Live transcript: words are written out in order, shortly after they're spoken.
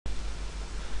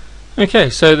Okay,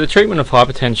 so the treatment of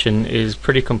hypertension is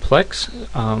pretty complex,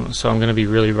 so I'm going to be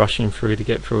really rushing through to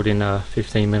get through it in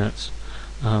 15 minutes.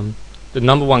 The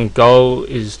number one goal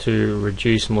is to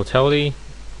reduce mortality,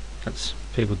 that's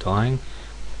people dying,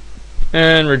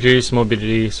 and reduce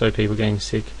morbidity, so people getting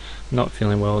sick, not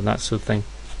feeling well, and that sort of thing.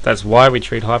 That's why we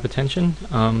treat hypertension.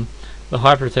 The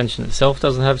hypertension itself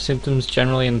doesn't have symptoms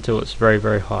generally until it's very,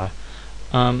 very high.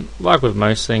 Like with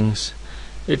most things,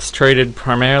 it's treated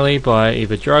primarily by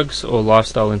either drugs or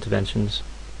lifestyle interventions.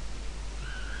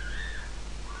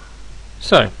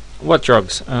 So, what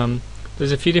drugs?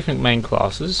 There's a few different main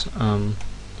classes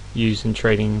used in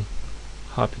treating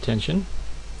hypertension.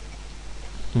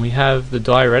 And we have the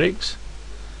diuretics,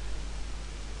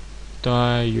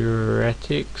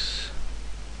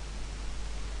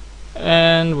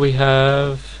 and we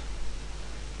have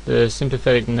the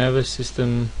sympathetic nervous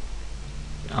system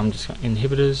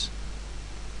inhibitors.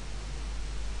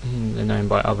 They're known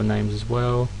by other names as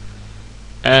well.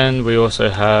 And we also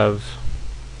have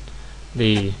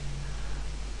the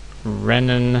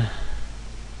renin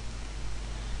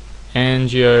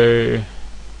angiotensin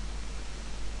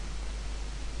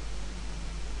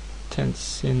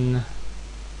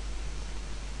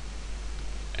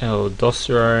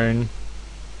aldosterone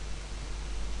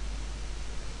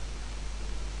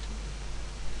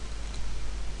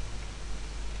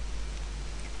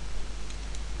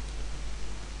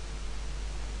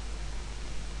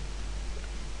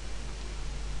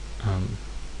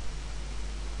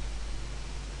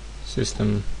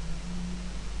system,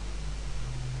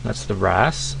 that's the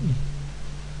RAS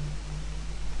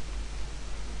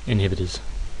inhibitors.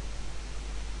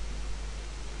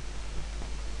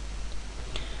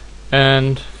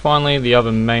 And finally, the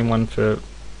other main one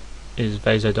is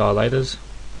vasodilators.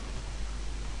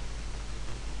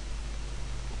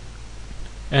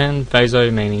 And vaso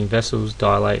meaning vessels,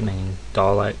 dilate meaning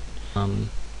dilate,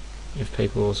 if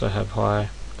people also have high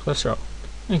cholesterol.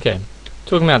 Okay,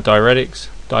 talking about diuretics,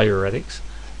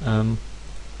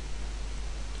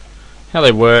 how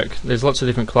they work, there's lots of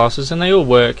different classes and they all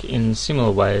work in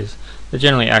similar ways. They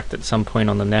generally act at some point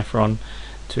on the nephron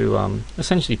to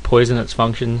essentially poison its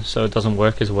function so it doesn't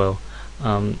work as well.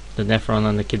 The nephron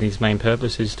and the kidney's main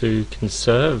purpose is to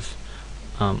conserve,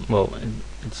 the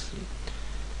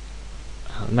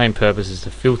main purpose is to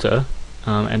filter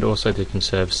and also to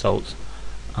conserve salt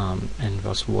and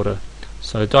thus water.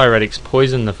 So diuretics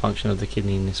poison the function of the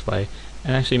kidney in this way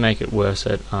and actually make it worse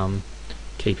at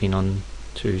keeping on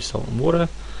to salt and water,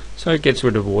 so it gets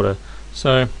rid of water.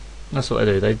 So that's what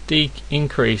they do. They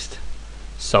increased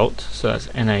salt, so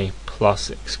that's Na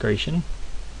plus excretion,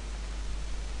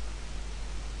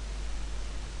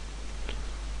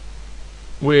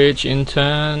 which in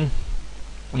turn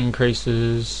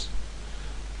increases,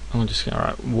 I'm just going to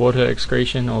write water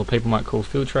excretion, or people might call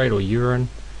filtrate or urine.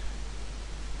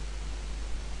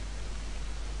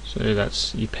 So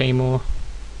that's, you pee more.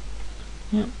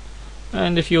 Yep.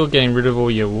 And if you're getting rid of all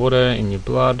your water in your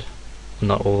blood,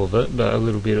 not all of it, but a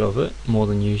little bit of it, more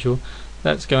than usual,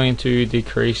 that's going to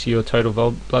decrease your total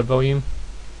blood volume.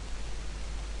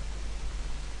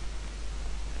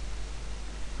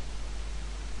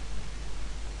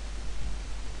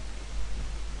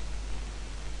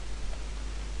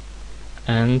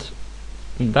 And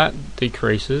that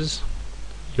decreases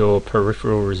your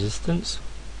peripheral resistance.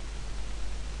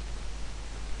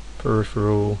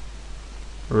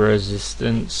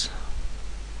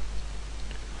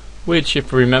 Which,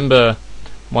 if you remember,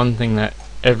 one thing that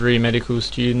every medical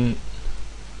student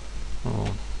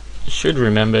should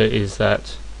remember is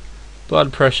that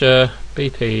blood pressure,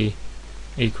 BP,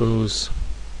 equals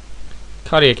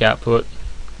cardiac output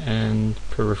and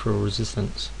peripheral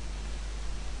resistance.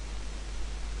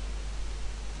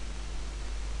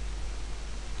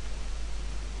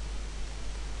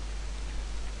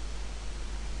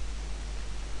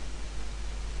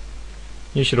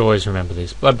 You should always remember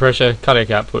this. Blood pressure,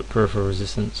 cardiac output, peripheral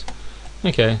resistance.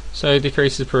 Okay, so it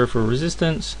decreases peripheral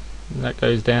resistance, and that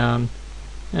goes down,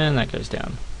 and that goes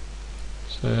down.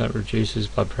 So that reduces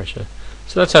blood pressure.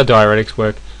 So that's how diuretics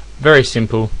work. Very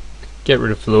simple. Get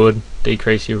rid of fluid,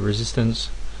 decrease your resistance.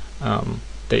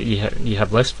 That you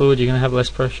have less fluid, you're going to have less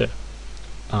pressure.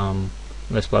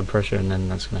 Less blood pressure, and then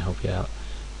that's going to help you out.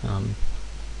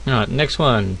 Alright, next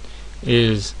one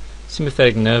is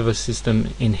sympathetic nervous system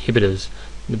inhibitors.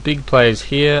 The big players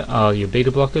here are your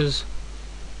beta blockers,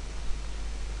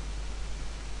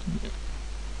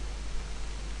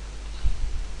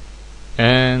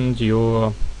 and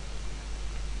your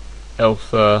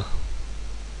alpha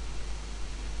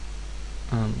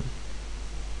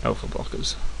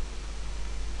blockers.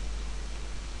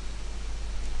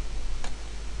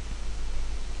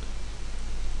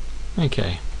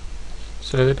 Okay,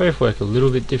 so they both work a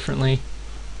little bit differently.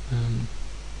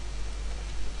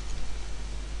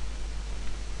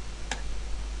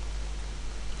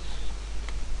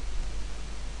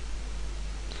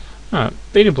 Alright,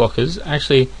 beta blockers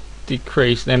actually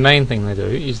decrease, their main thing they do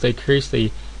is they decrease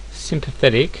the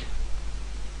sympathetic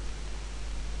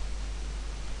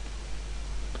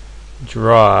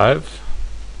drive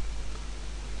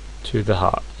to the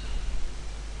heart.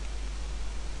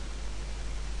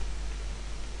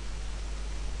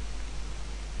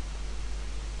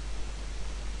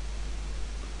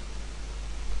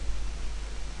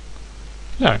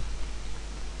 No,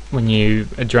 when you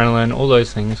adrenaline, all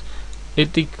those things,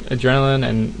 adrenaline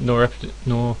and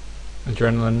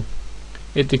noradrenaline,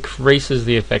 it decreases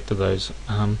the effect of those.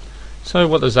 So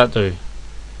what does that do?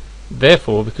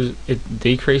 Therefore, because it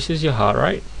decreases your heart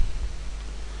rate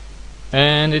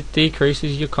and it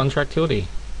decreases your contractility.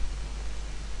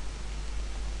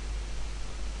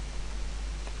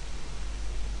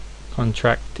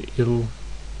 Contractility.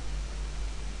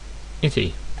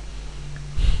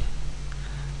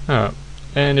 Alright,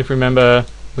 and if you remember,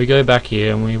 we go back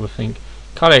here and we will think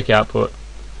cardiac output.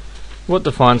 What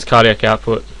defines cardiac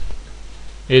output?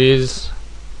 It is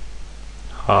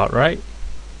heart rate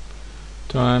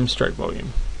times stroke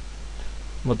volume.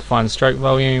 What defines stroke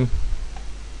volume?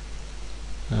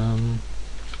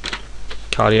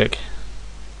 Cardiac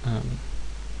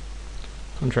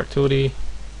contractility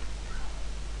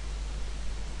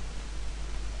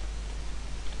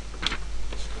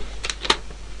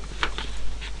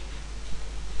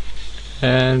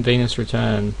and venous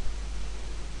return,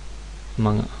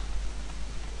 among it.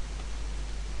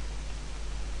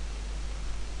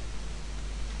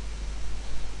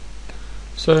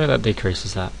 So that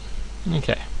decreases that.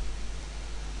 Okay.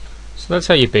 So that's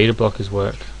how your beta blockers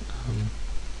work.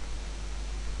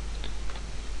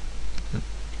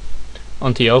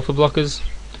 Onto your alpha blockers.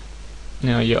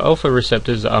 Now your alpha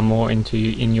receptors are more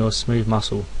in your smooth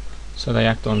muscle. So they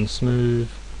act on smooth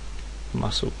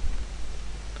muscle.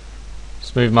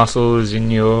 Smooth muscle is in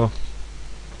your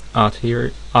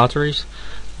arteries.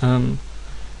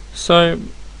 So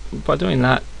by doing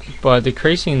that, by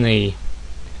decreasing the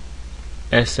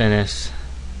SNS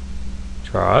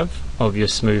drive of your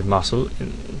smooth muscle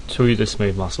to the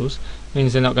smooth muscles,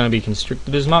 means they're not going to be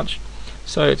constricted as much,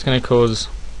 so it's going to cause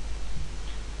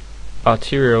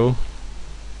arterial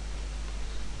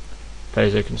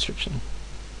vasoconstriction.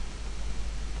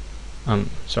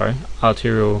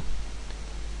 Arterial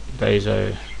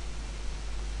vasodilation,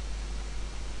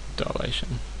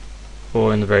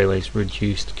 or in the very least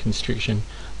reduced constriction,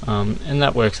 and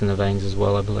that works in the veins as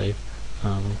well, I believe.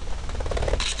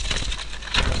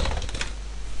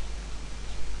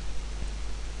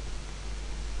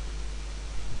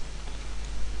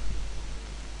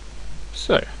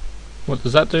 So, what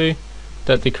does that do?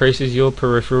 That decreases your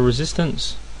peripheral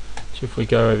resistance. So if we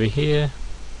go over here,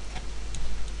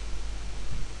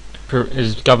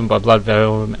 is governed by blood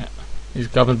volume and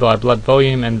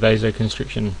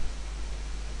vasoconstriction.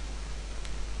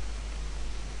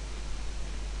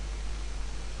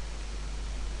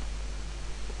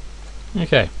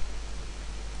 Okay.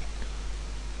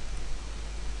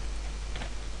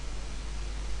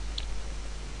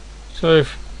 So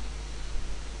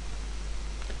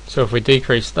if we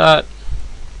decrease that,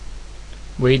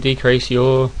 we decrease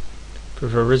your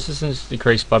peripheral resistance,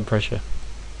 decrease blood pressure,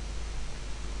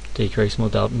 decrease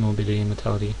morbidity and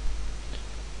mortality.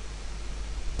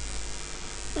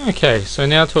 Okay, so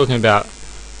now talking about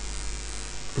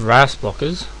RAS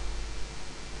blockers.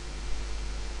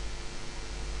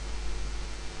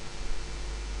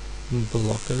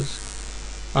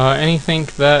 Anything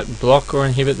that block or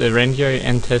inhibit the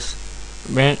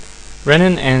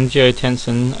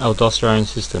renin-angiotensin-aldosterone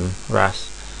system, RAS.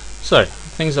 So,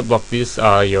 things that block this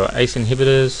are your ACE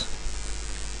inhibitors,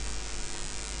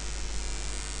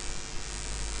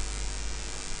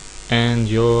 and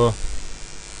your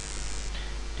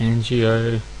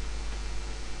angiotensin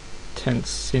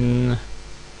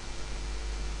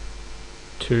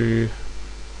II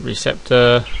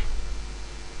receptor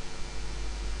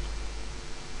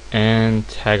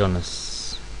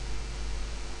antagonists.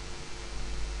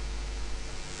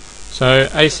 So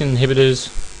ACE inhibitors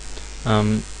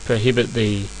prohibit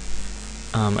the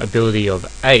ability of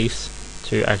ACE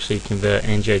to actually convert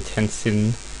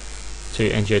angiotensin to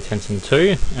angiotensin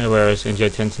II, whereas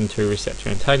angiotensin II receptor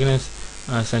antagonists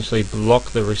essentially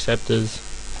block the receptors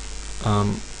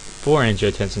for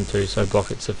angiotensin II, so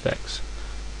block its effects.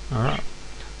 Alright,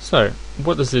 so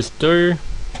what does this do?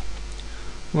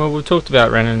 Well, we've talked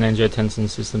about renin-angiotensin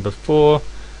system before.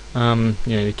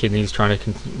 The kidneys trying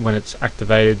to when it's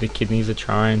activated, the kidneys are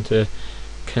trying to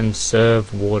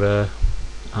conserve water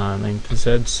and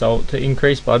conserve salt to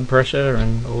increase blood pressure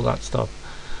and all that stuff.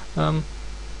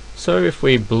 So if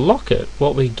we block it,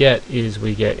 what we get is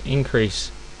we get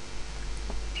increase.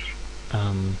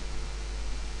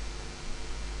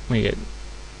 We get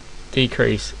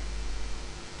decrease.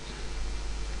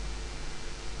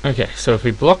 Okay, so if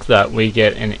we block that, we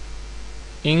get an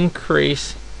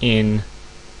increase in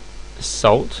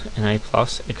salt, Na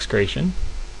plus excretion,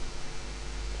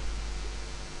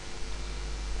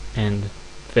 and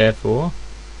therefore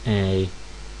a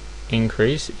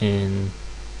increase in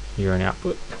urine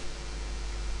output,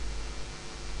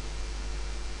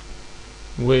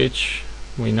 which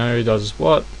we know does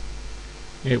what?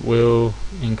 It will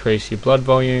increase your blood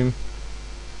volume,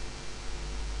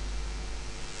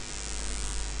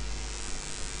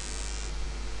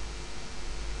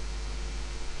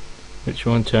 which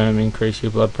will in turn increase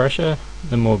your blood pressure.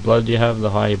 The more blood you have,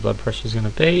 the higher your blood pressure is going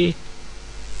to be.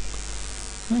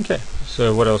 Okay,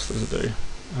 so what else does it do?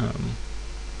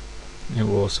 It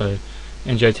will also,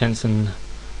 angiotensin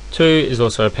 2 is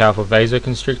also a powerful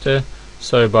vasoconstrictor,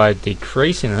 so by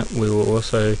decreasing it, we will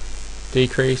also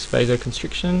decrease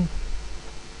vasoconstriction.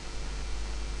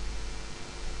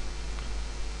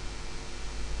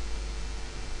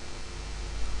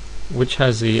 Which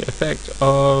has the effect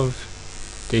of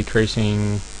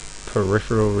decreasing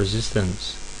peripheral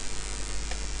resistance.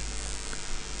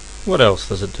 What else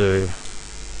does it do?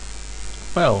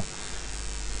 Well,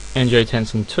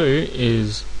 angiotensin 2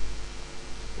 is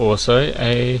also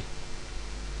a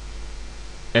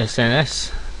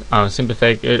SNS,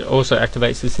 sympathetic. It also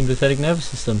activates the sympathetic nervous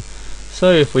system.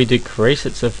 So if we decrease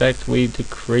its effect, we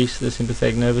decrease the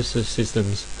sympathetic nervous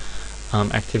system's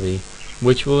activity,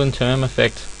 which will in turn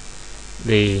affect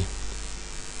the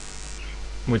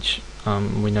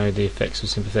we know the effects of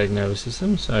sympathetic nervous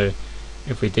system. So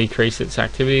if we decrease its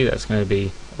activity, that's going to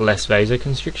be less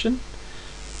vasoconstriction,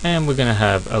 and we're going to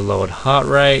have a lowered heart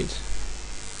rate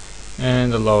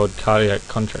and a lowered cardiac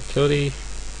contractility.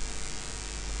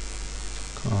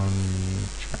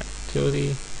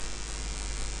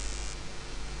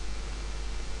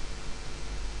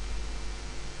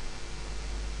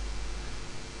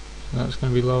 So that's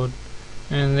going to be lowered,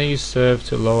 and these serve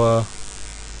to lower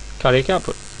cardiac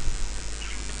output.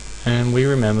 And we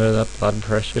remember that blood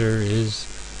pressure is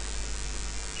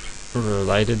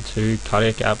related to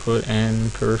cardiac output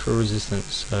and peripheral resistance,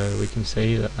 so we can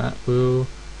see that that will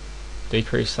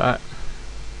decrease that.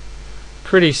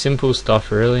 Pretty simple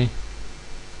stuff, really.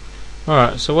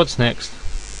 Alright, so what's next?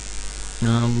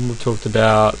 We've talked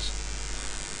about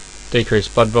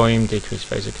decreased blood volume, decreased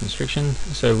vasoconstriction.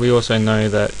 So we also know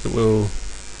that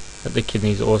the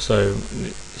kidneys also, the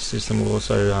system will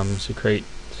also secrete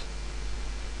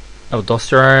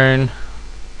aldosterone,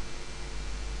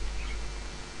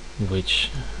 which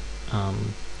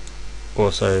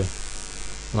also,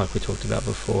 like we talked about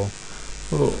before,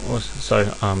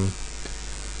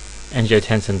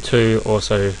 angiotensin 2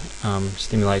 also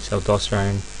stimulates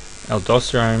aldosterone.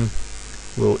 Aldosterone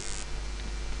will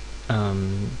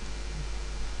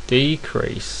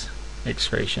decrease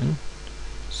excretion,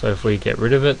 so if we get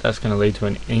rid of it, that's going to lead to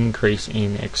an increase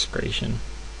in excretion.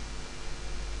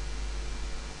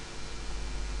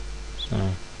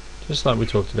 So just like we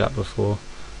talked about before,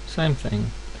 same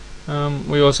thing.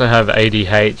 We also have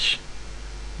ADH,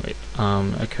 which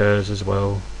occurs as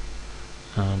well,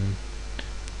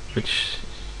 which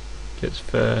gets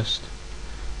first.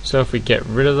 So if we get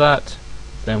rid of that,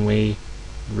 then we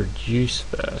reduce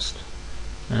thirst.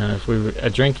 If we are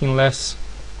drinking less,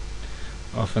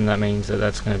 often that means that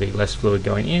that's going to be less fluid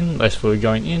going in. Less fluid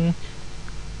going in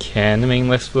can mean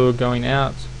less fluid going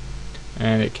out,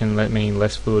 and it can mean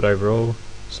less fluid overall.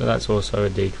 So that's also a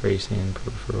decrease in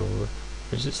peripheral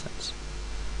resistance.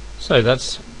 So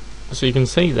you can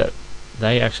see that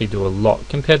they actually do a lot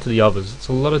compared to the others. It's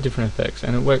a lot of different effects,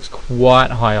 and it works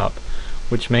quite high up,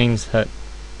 which means that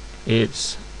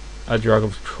it's a drug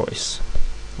of choice.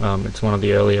 It's one of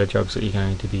the earlier drugs that you're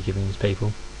going to be giving these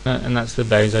people, and that's the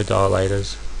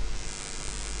vasodilators.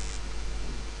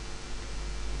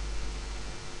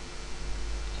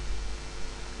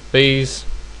 These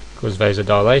cause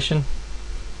vasodilation,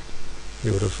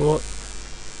 you would have thought,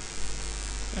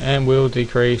 and will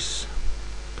decrease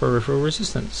peripheral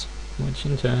resistance, which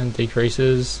in turn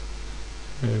decreases,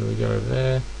 where do we go over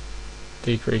there,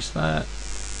 decrease that,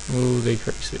 will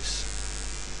decrease this.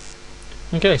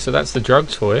 Okay, so that's the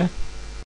drugs for you.